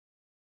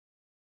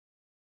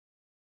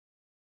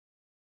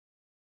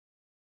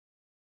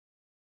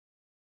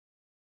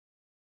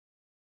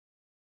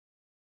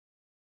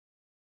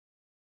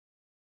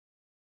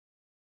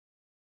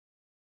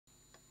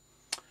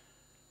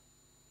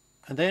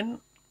And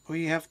then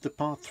we have the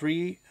part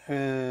 3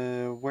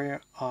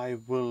 where I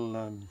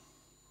will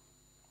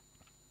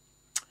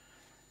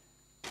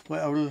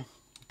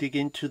dig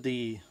into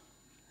the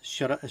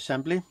shutter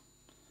assembly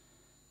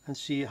and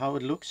see how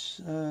it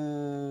looks.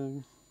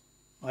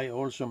 I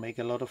also make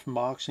a lot of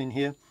marks in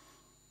here,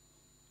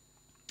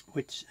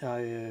 which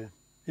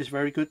is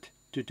very good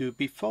to do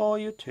before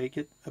you take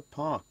it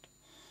apart.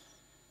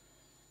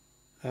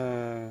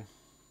 That's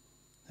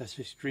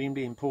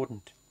extremely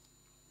important.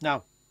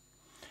 Now,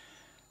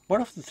 one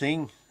of the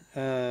things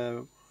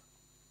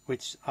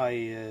which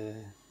I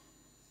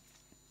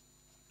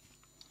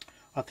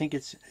think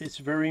it's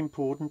very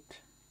important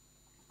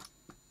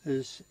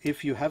is,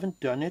 if you haven't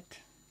done it,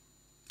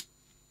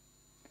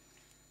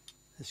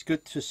 it's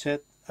good to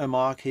set a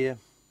mark here,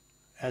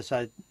 as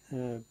I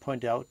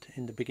pointed out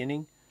in the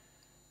beginning.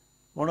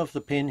 One of the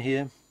pin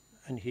here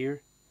and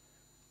here,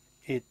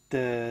 it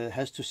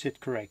has to sit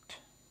correct.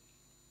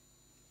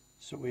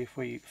 So if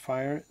we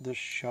fire the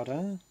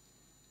shutter,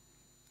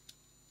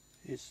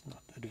 it's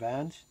not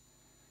advanced,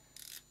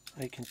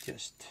 I can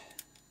just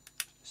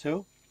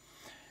so.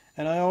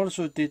 And I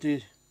also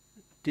did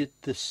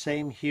the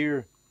same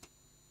here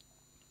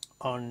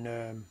on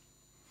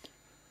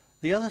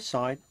the other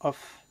side of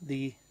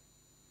the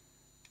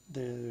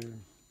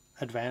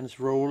advanced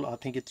roll, I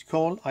think it's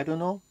called, I don't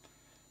know,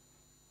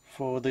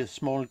 for the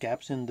small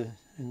gaps in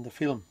the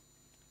film.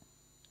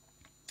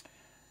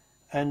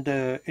 And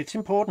it's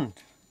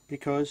important,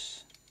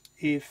 because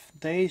if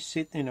they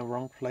sit in a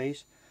wrong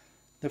place,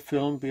 the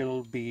film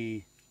will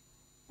be,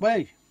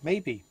 well,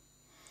 maybe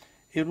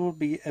it will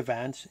be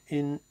advanced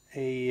in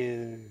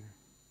a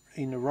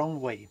wrong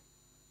way.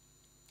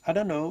 I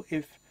don't know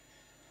if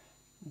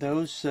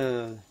those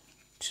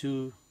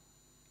two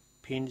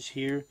pins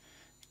here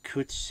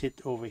could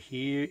sit over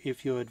here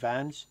if you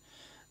advance.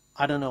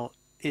 I don't know,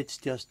 it's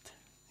just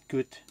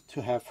good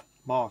to have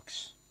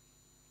marks.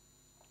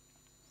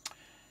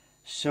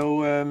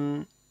 So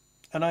and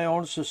I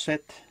also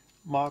set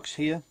marks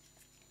here,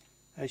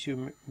 as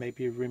you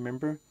maybe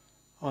remember,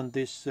 on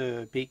this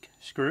big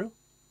screw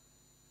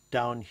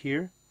down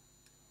here,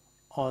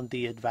 on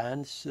the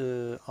advance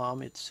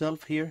arm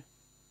itself here,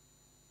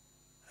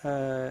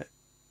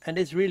 and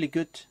it's really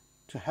good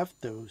to have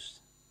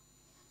those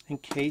in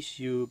case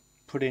you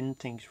put in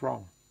things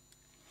wrong.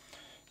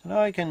 So now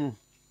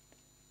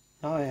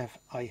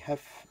I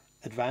have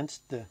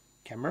advanced the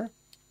camera,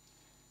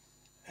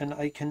 and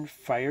I can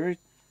fire it,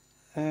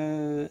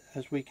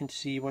 as we can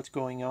see what's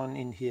going on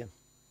in here.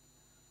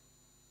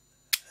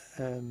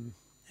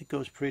 It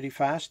goes pretty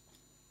fast,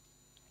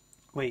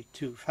 way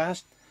too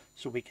fast,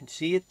 so we can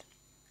see it,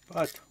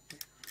 but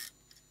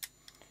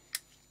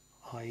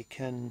I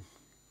can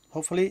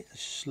hopefully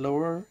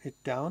slower it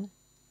down.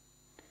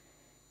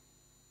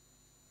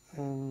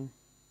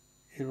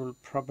 It will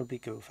probably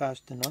go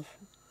fast enough,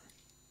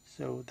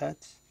 so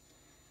that's,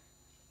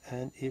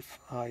 and if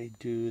I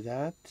do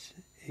that,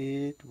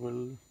 it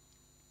will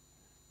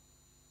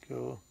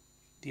go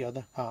the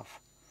other half.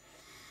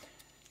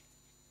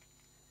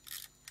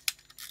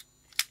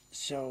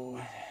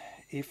 So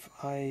if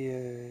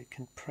I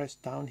can press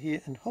down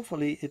here, and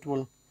hopefully it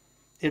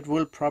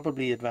will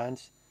probably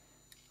advance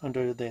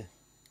under the,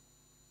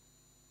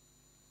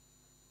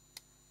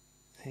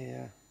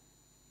 yeah,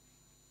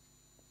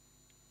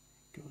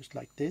 it goes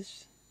like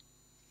this,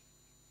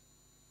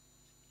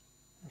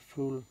 a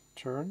full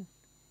turn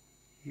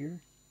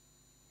here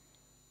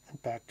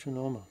and back to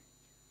normal.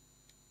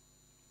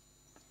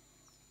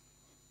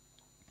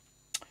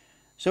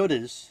 So it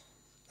is.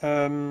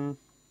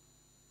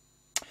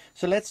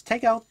 So let's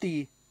take out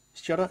the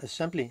shutter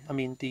assembly, I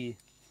mean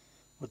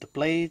with the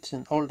blades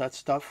and all that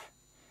stuff.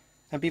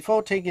 And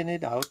before taking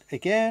it out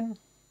again,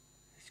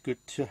 it's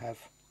good to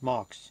have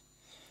marks,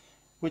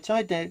 which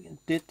I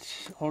did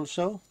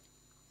also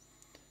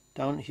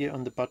down here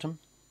on the bottom.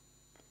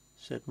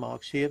 Set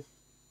marks here,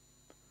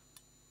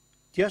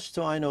 just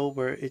so I know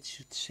where it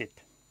should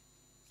sit.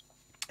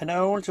 And I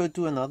also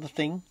do another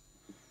thing,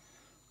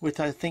 which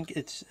I think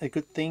it's a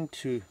good thing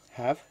to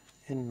have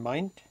in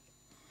mind.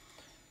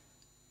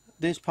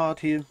 This part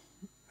here,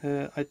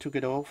 I took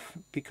it off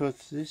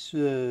because this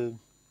it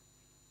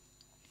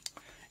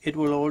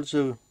will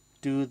also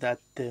do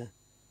that the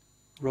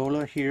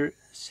roller here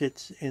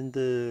sits in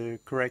the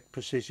correct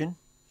position.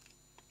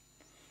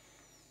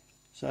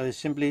 So I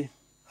simply,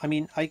 I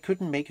mean, I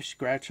couldn't make a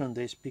scratch on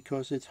this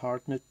because it's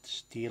hardened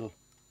steel.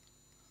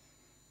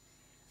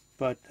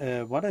 But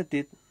what I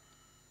did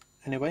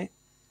anyway,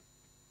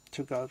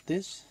 took out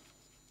this,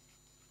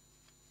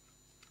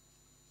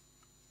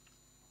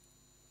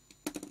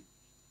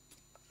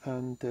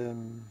 and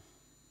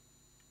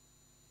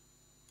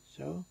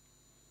so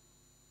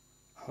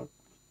out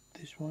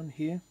this one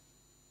here,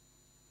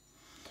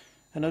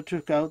 and I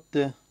took out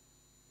the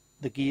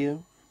gear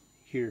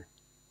here,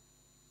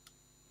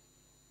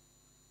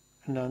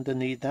 and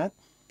underneath that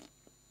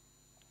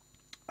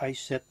I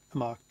set a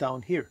mark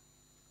down here,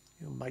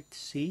 you might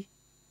see.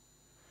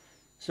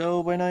 So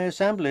when I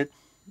assemble it,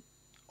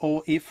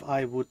 or if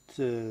I would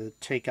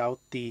take out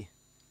the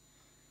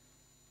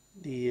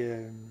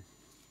the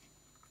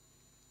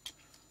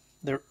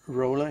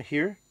roller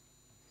here.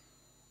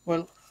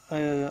 Well,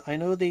 I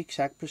know the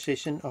exact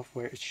position of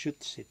where it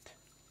should sit,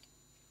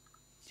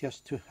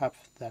 just to have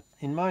that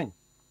in mind.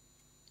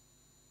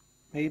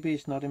 Maybe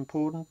it's not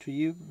important to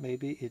you,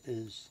 maybe it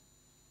is.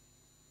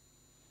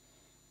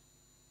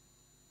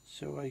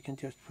 So I can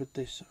just put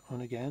this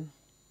on again.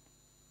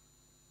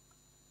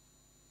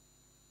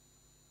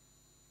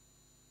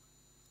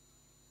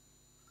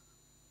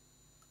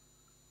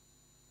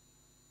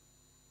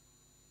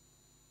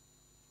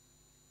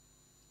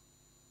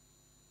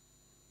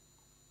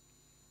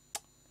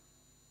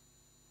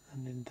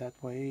 And in that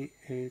way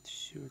it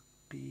should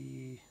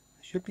be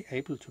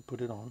able to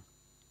put it on.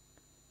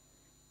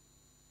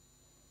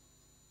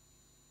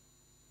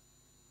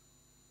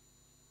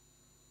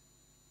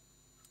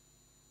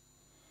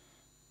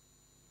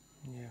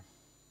 Yeah.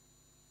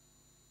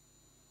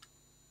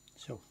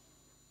 So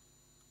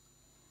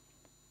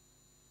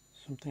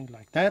something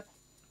like that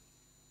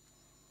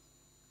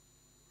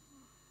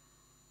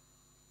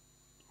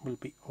will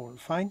be all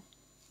fine.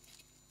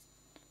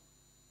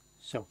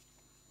 So,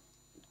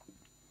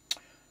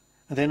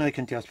 and then I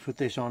can just put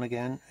this on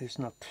again, it's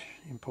not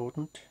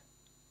important.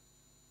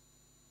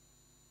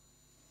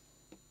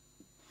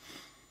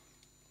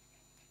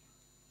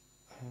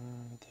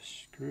 The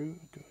screw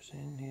goes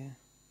in here.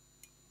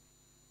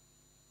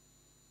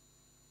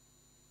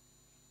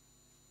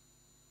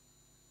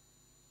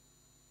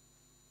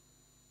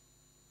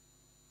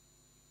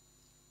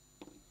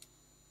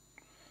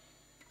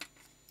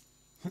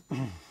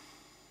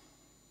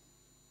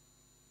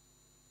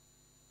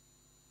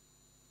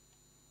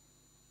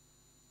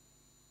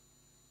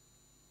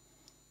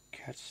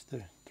 Catch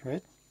the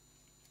thread.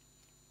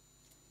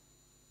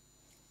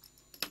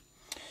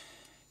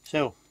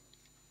 So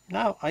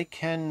now I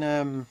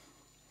can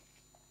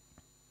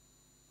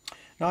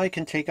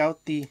take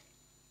out the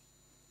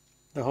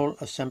whole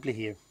assembly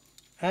here,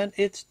 and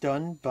it's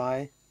done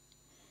by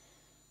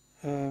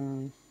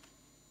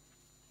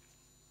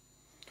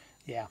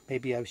yeah,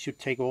 maybe I should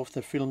take off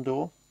the film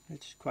door.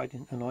 It's quite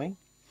annoying.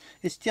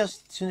 It's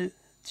just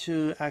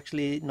to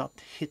actually not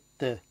hit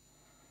the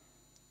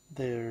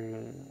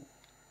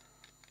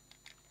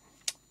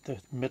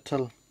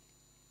metal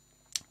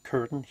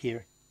curtain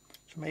here.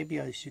 So maybe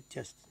I should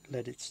just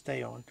let it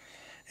stay on.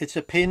 It's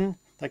a pin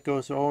that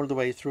goes all the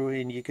way through,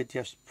 and you could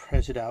just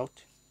press it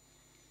out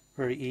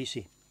very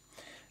easy.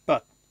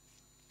 But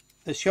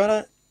the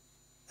shutter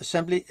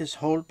assembly is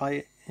held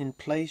in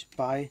place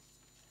by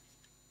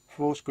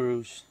 4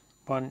 screws,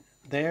 one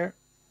there,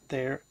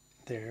 there,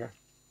 there,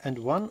 and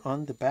one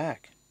on the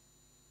back,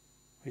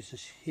 which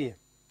is here.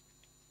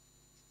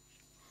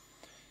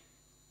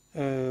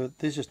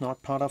 This is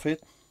not part of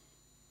it,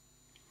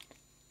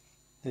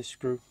 this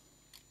screw.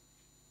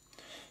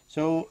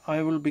 So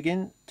I will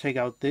take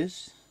out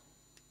this.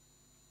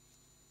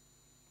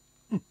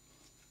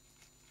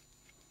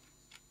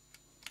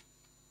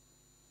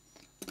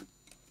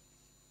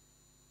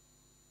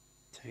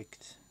 Take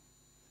it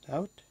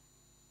out.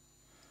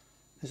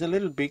 It's a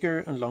little bigger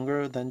and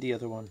longer than the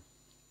other one.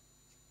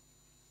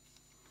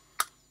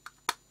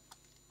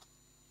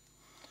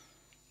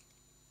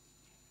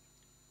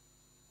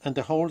 And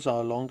the holes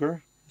are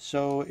longer,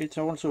 so it's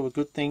also a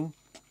good thing,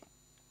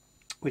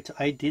 which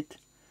I did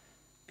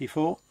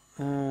before,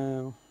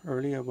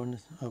 earlier when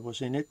I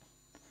was in it.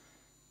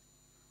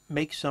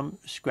 Make some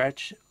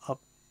scratch up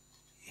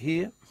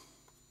here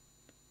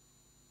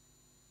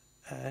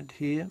and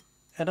here,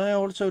 and I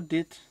also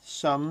did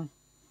some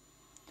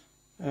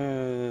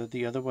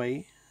the other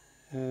way,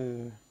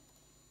 so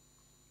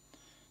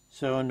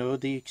I know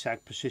the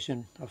exact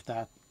position of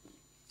that.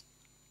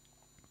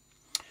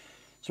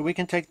 So we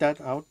can take that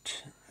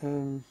out.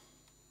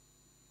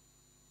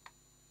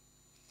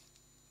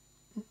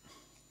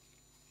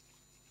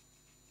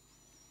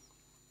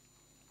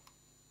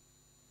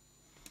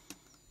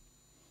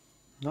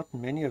 Not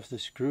many of the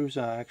screws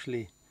are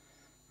actually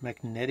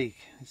magnetic,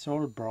 it's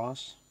all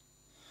brass.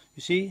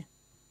 You see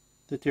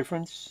the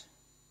difference?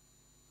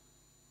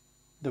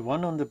 The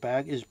one on the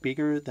back is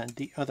bigger than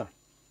the other.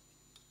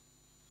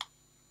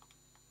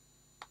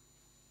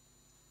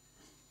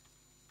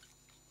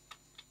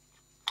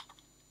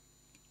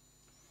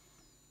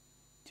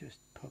 Just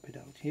pop it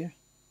out here.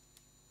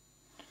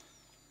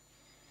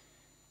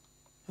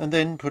 And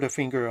then put a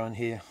finger on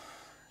here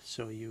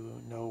so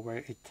you know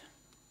where it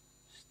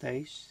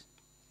stays.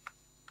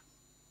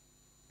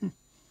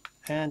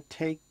 And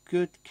take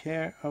good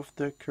care of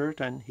the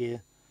curtain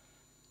here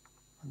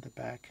on the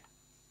back,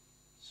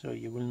 so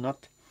you will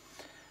not,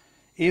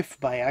 if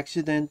by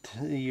accident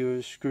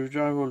your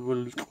screwdriver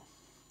will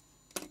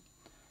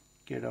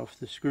get off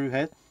the screw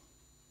head,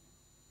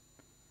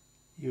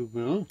 you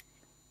will,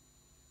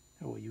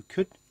 or you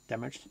could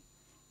damage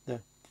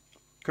the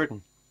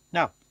curtain.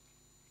 Now,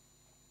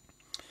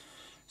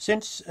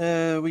 since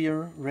we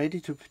are ready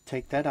to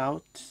take that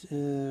out,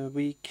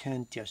 we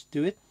can just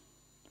do it.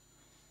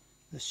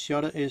 The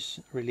shutter is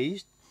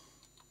released,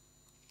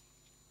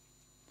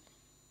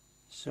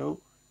 so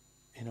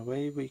in a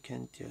way we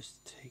can just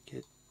take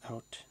it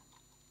out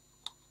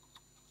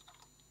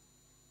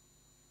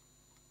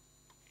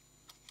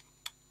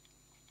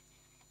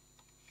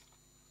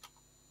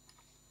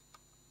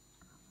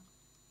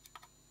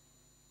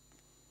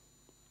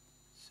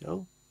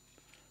So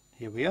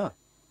here we are.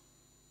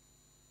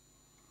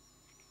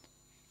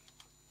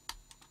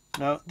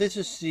 Now this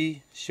is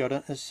the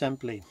shutter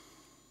assembly.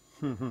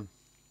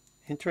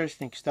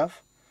 Interesting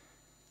stuff.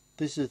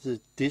 This is the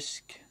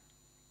disc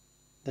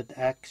that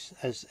acts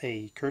as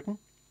a curtain,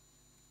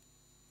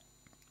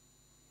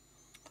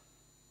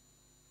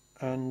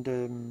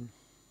 and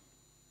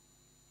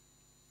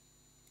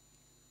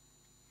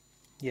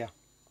yeah,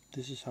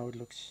 this is how it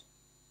looks.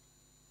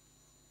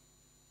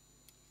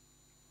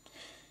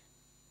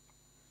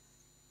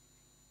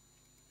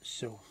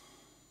 So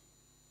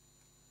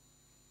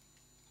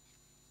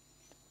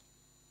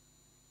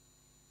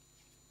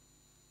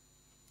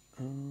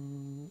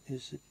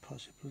is it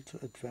possible to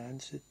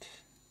advance it?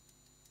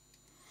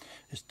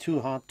 It's too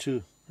hard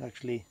to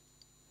actually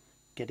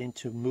get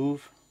into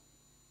move.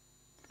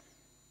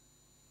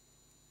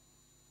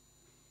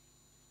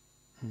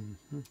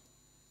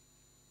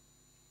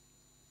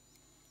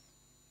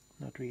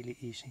 Not really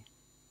easy.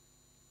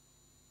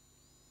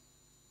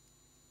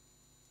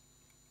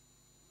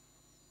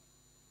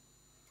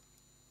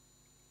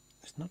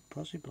 It's not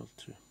possible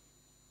to.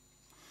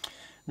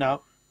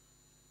 Now,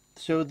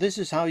 so this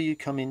is how you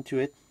come into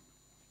it.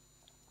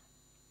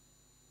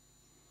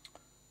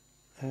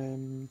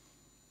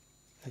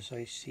 As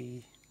I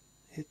see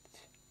it.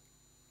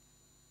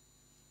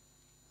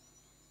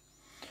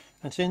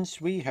 And since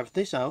we have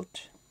this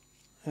out,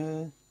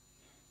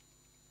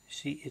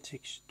 see, it's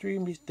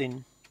extremely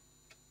thin.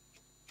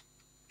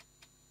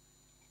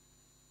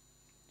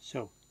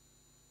 So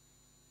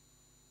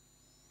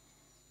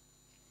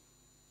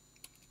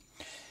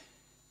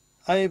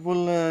I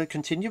will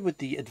continue with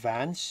the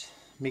advance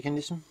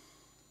mechanism,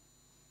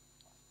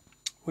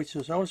 which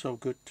is also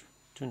good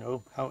to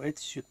know how it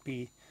should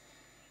be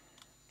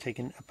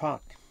taken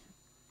apart.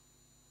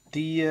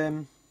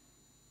 The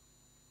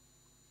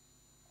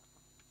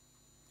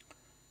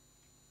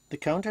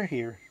counter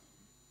here,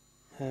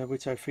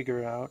 which I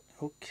figure out,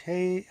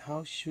 okay,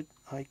 how should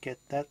I get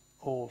that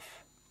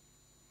off?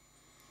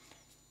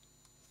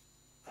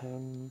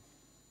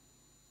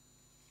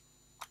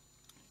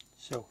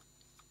 So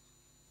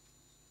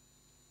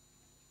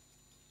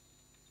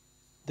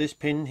this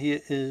pin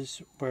here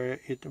is where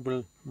it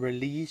will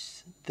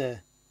release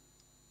the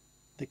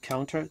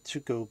counter to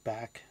go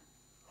back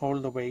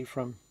all the way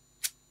from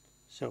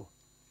so.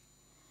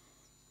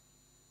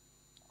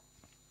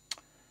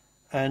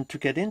 And to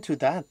get into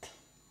that,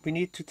 we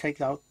need to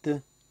take out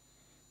the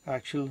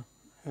actual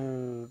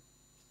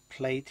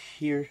plate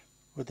here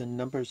with the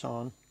numbers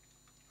on,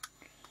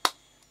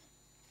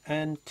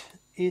 and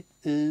it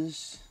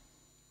is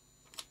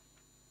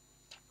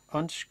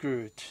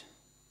unscrewed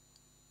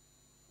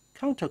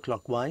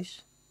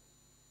counterclockwise.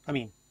 I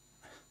mean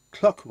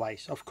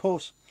clockwise, of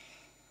course,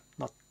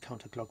 not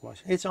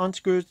counterclockwise. It's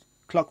unscrewed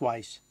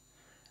clockwise,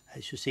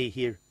 as you see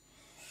here.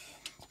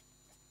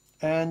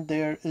 And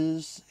there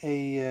is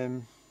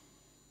a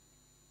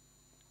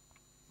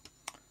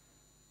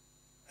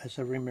as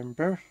I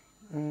remember,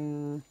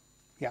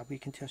 yeah, we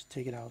can just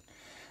take it out.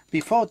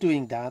 Before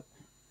doing that,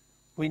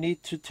 we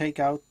need to take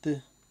out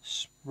the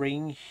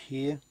spring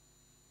here.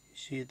 You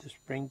see the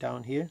spring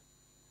down here.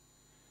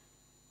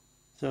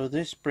 So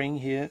this spring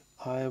here,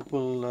 I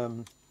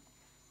will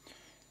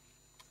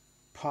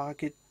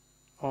park it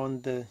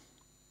on the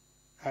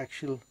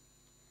actual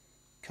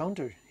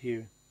counter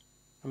here.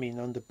 I mean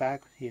on the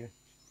back here.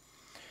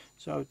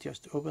 So I'll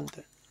just open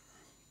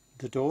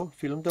the door,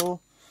 film door,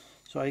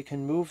 so I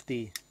can move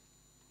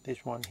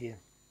this one here.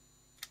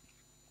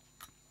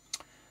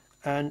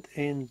 And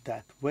in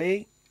that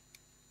way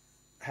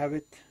have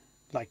it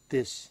like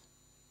this.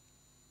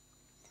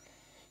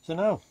 So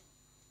now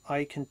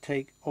I can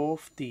take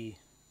off the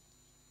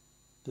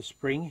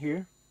spring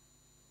here.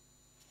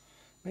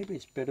 Maybe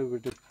it's better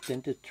with the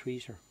dented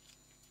tweezer,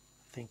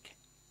 I think,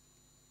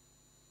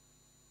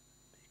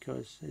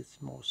 because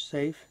it's more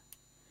safe.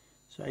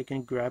 So I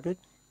can grab it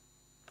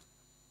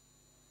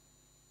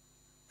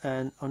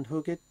and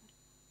unhook it,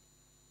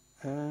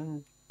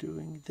 and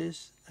doing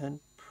this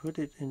and put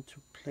it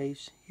into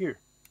place here.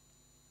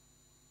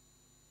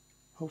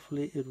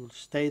 Hopefully it will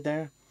stay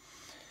there.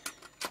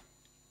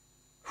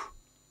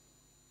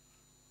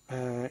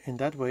 In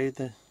that way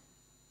the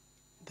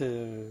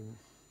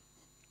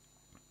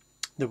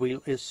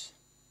wheel is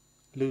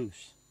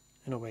loose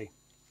in a way.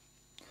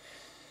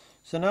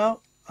 So now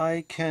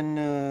I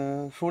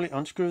can fully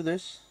unscrew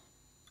this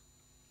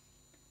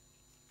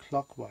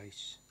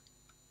clockwise,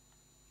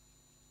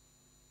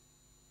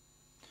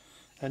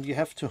 and you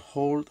have to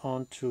hold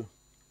on to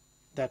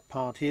that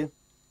part here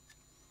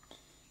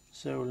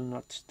so it will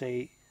not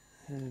stay.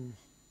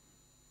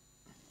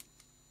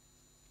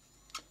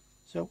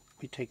 So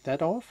we take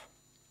that off,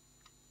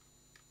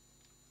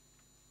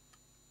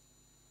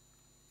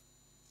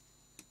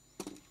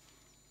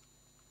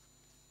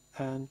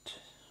 and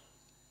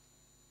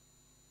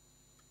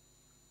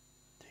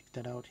take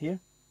that out here,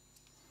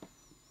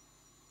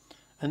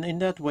 and in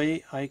that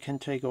way I can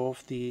take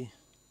off the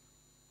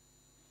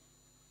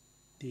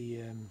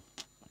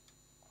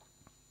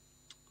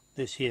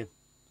this here.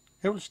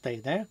 It will stay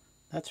there,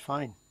 that's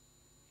fine.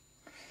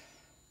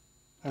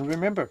 And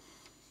remember,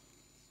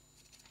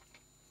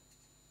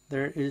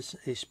 there is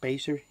a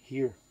spacer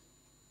here.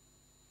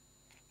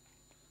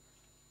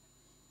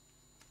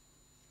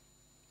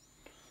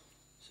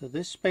 So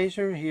this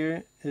spacer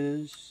here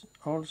is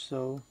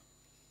also,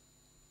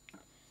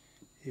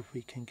 if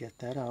we can get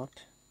that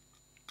out,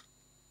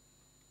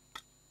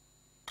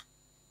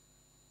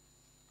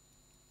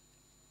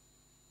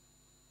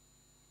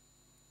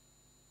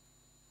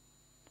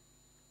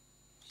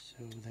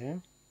 so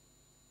there.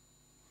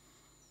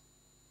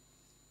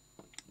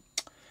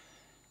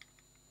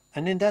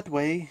 And in that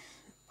way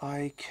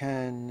I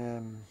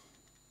can,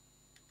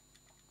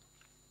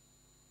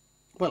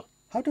 well,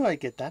 how do I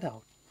get that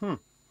out?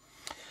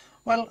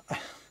 Well,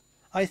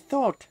 I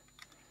thought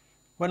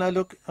when I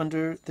look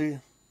under the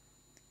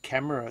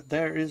camera,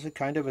 there is a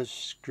kind of a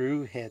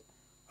screw head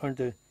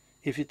under.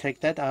 If you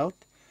take that out,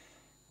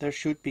 there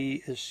should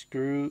be a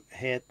screw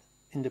head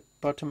in the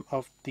bottom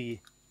of the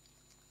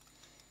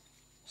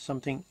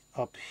something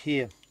up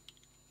here.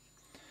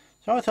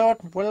 So I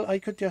thought, well, I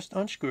could just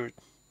unscrew it,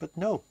 but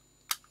no,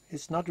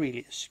 it's not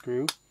really a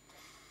screw.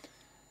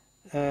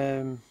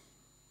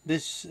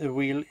 This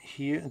wheel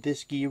here,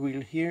 this gear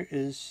wheel here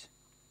is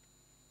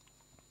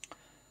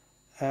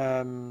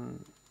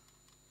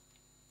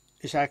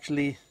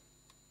actually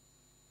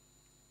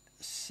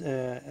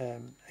a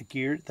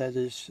gear that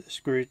is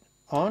screwed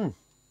on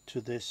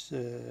to this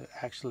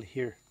axle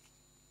here.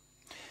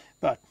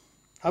 But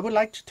I would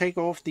like to take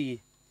off the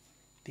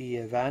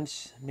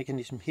valance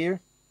mechanism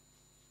here,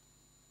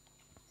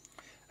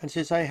 and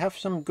since I have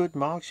some good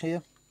marks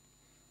here,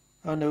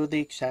 I know the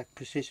exact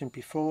position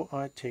before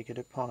I take it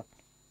apart.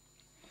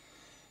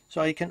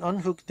 So I can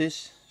unhook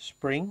this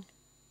spring,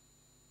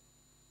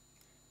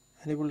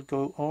 and it will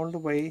go all the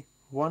way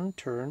one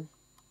turn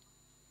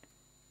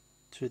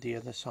to the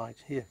other side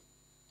here.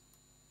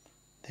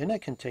 Then I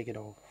can take it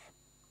off.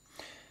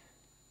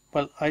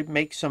 Well, I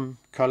make some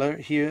color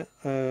here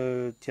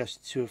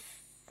just to,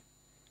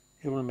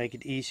 it will make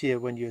it easier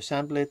when you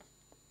assemble it.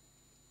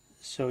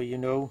 So you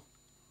know,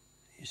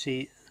 you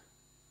see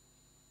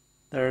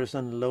there's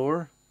a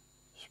lower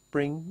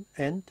spring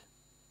end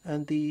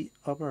and the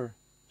upper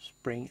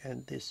spring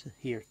end is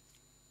here.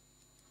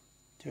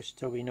 Just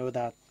so we know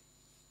that.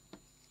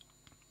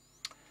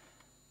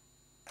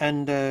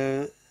 And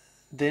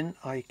then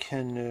I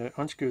can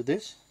unscrew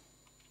this,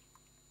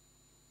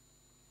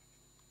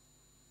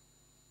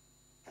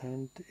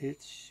 and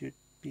it should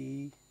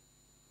be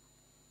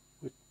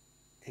with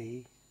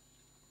a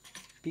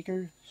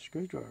bigger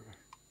screwdriver.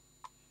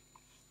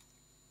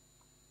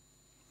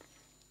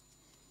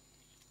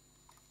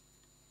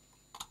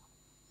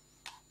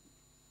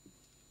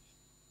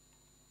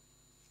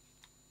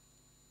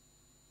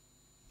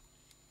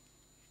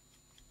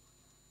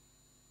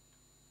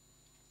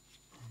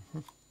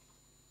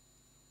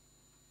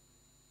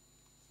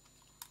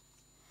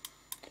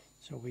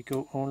 So we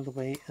go all the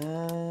way,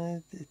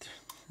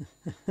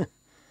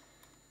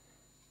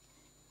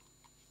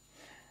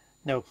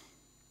 no,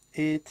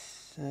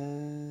 it's,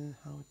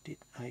 how did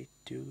I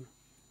do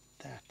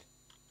that?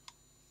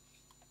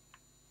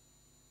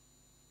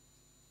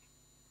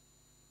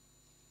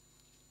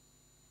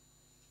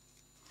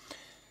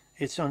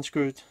 It's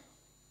unscrewed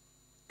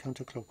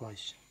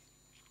counterclockwise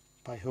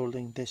by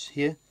holding this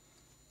here.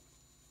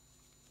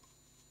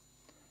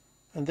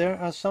 And there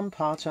are some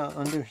parts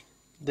under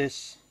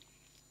this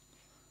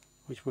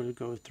which will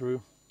go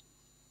through.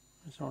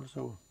 There's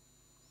also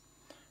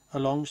a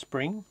long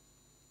spring.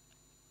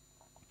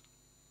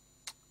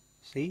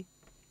 See?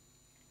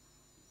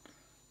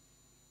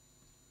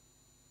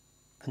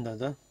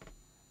 Another,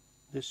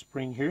 this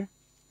spring here.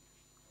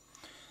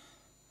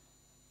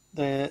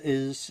 There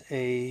is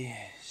a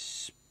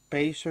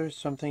spacer,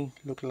 something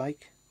look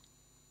like,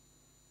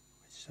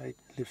 which I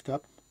lift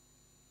up.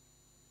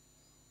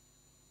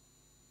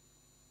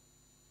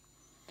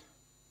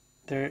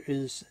 There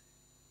is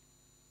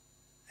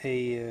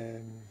a,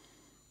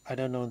 I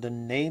don't know the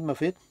name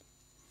of it,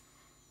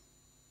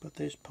 but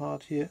this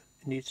part here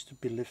needs to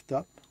be lifted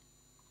up.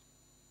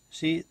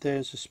 See,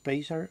 there's a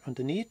spacer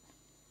underneath.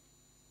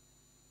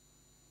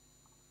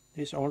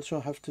 This also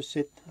have to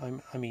sit,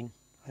 I mean,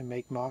 I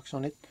make marks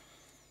on it.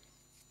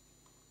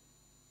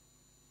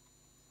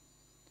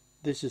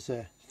 This is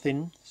a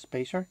thin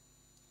spacer.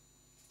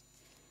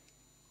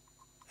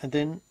 And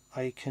then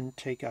I can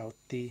take out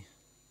the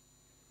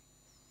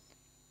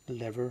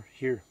lever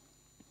here.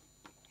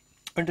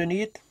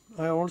 Underneath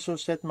I also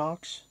set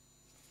marks.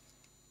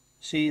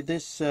 See,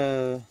 this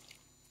there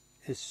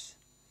is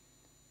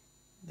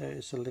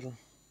a little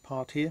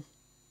part here,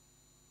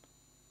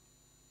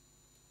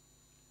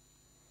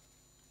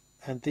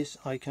 and this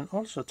I can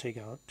also take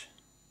out,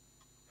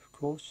 of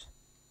course.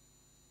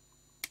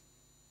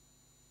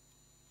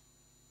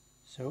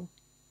 So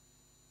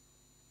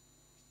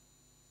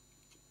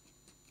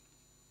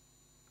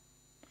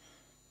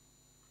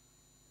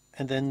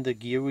and then the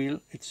gear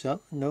wheel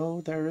itself,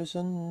 no, there is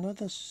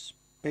another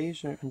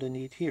spacer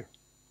underneath here.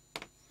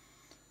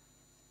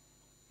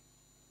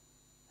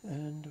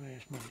 And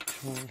where's my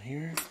tool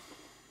here?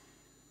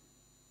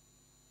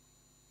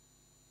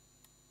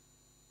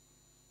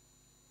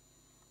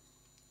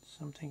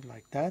 something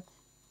like that.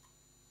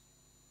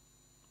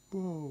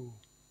 Whoa.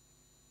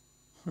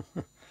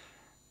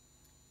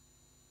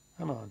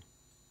 Come on.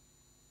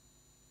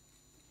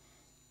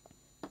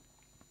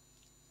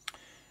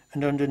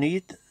 And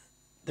underneath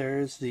there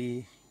is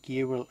the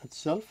gear wheel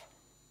itself,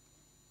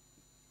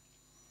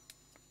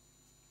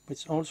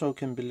 which also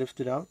can be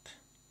lifted out.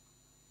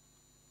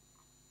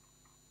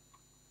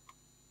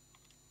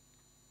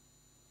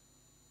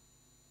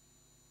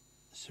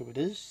 So it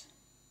is.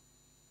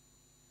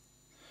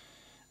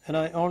 And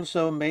I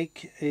also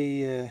make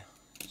a,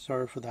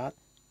 sorry for that,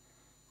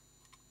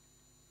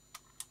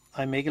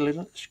 I make a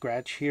little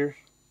scratch here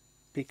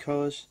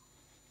because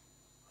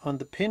on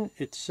the pin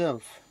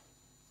itself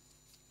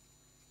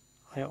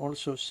I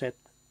also set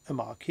a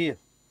mark here,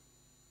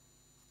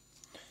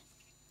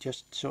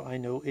 just so I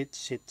know it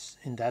sits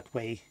in that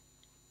way.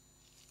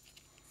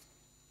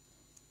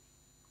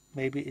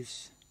 Maybe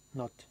it's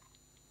not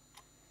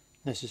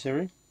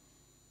necessary.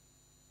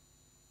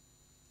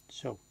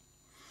 So,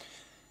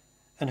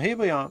 and here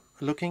we are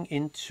looking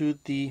into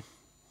the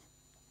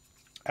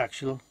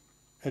actual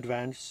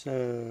advanced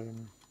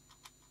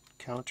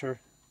counter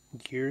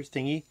gear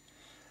thingy,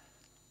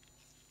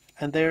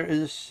 and there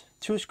is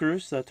two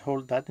screws that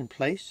hold that in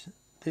place,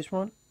 this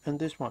one and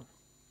this one.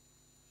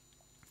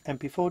 And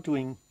before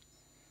doing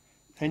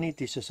any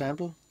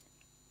disassemble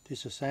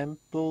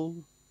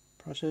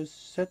process,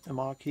 set a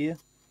mark here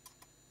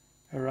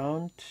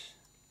around.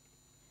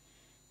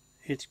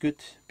 It's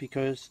good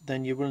because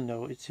then you will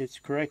know it sits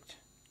correct,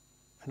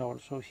 and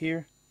also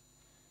here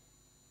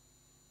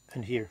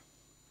and here.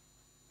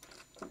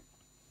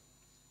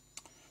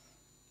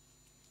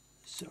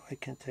 So I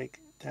can take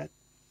that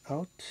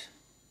out.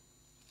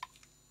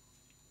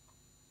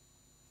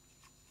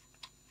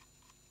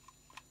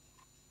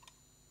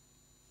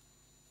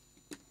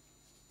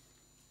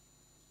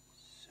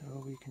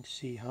 So we can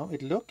see how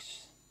it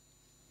looks.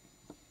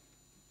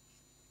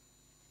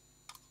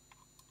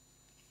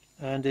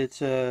 And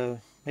it's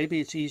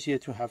maybe it's easier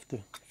to have the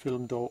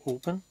film door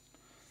open,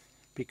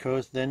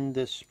 because then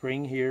the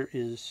spring here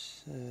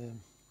is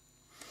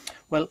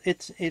well,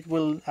 it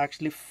will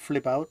actually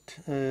flip out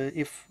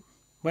if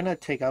when I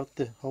take out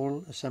the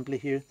whole assembly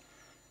here,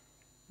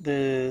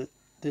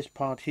 this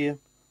part here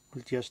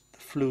will just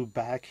flew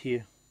back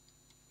here,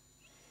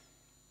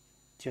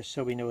 just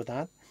so we know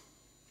that.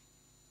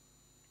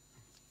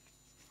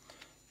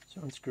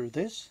 So unscrew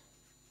this,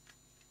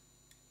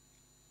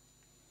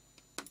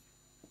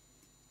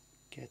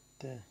 get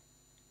the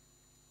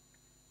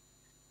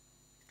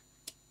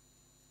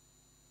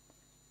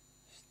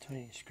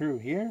tiny screw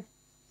here,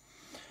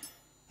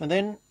 and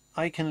then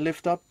I can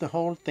lift up the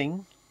whole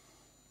thing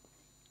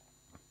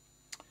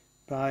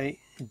by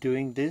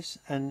doing this,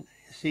 and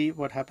see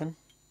what happened.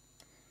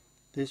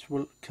 This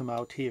will come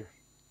out here,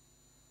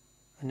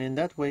 and in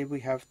that way we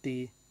have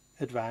the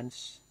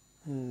advance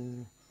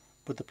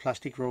with the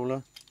plastic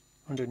roller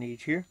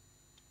underneath here.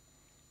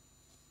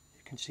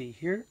 You can see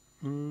here.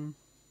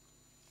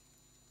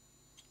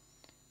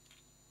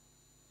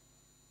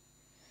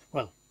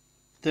 Well,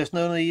 there's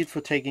no need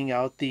for taking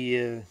out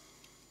the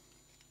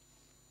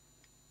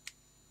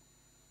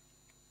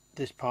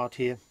this part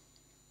here,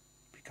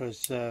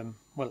 because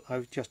well,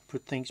 I've just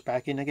put things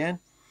back in again.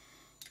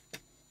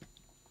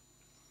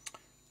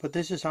 But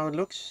this is how it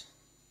looks.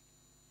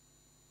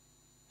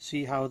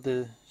 See how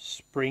the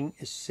spring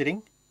is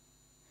sitting.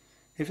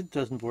 If it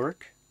doesn't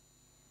work,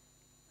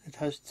 it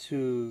has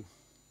to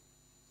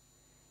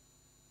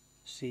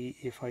see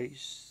if I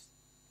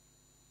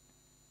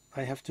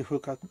have to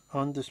hook up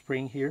on the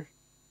spring here,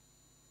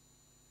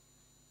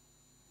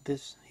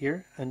 this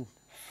here, and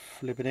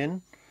flip it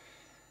in.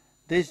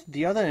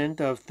 The other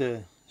end of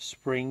the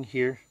spring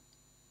here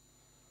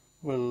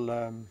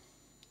will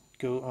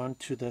go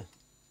onto the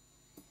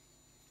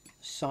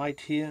side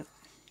here.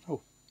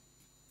 Oh,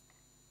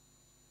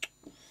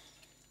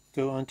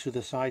 go onto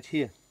the side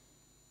here,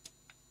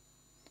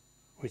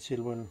 which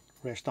it will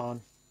rest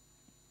on.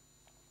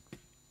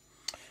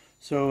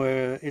 So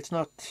it's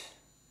not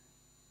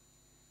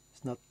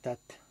that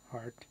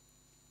hard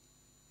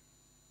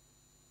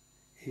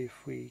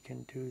if we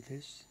can do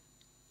this.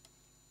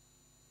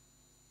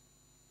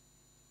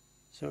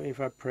 So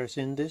if I press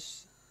in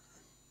this,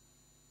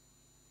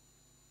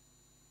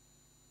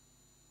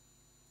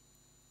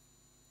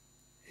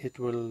 it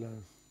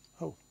will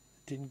oh,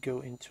 it didn't go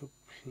into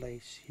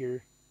place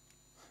here.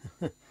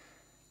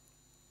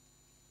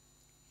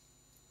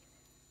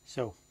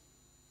 So,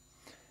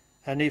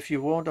 and if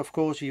you want, of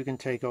course, you can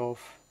take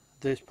off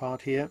this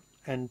part here,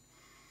 and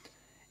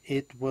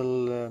it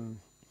will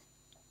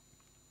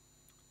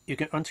you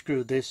can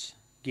unscrew this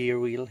gear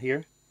wheel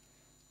here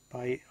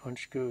by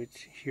unscrew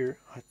it here.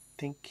 I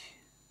think,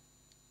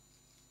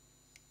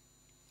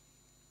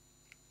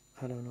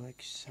 I don't know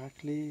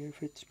exactly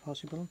if it's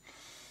possible.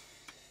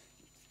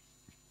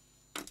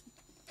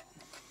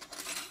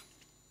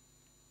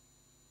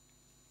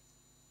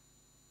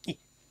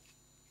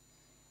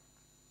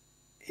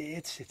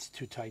 It's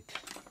too tight.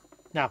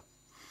 Now,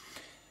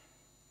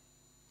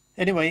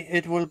 anyway,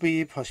 it will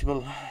be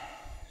possible.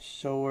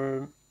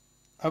 So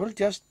I will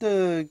just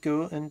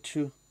go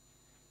into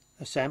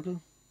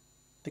assemble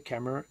the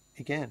camera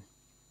again,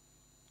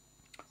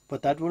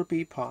 but that will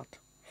be part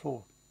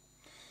 4.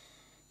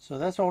 So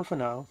that's all for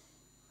now.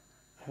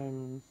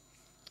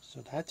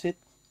 So that's it.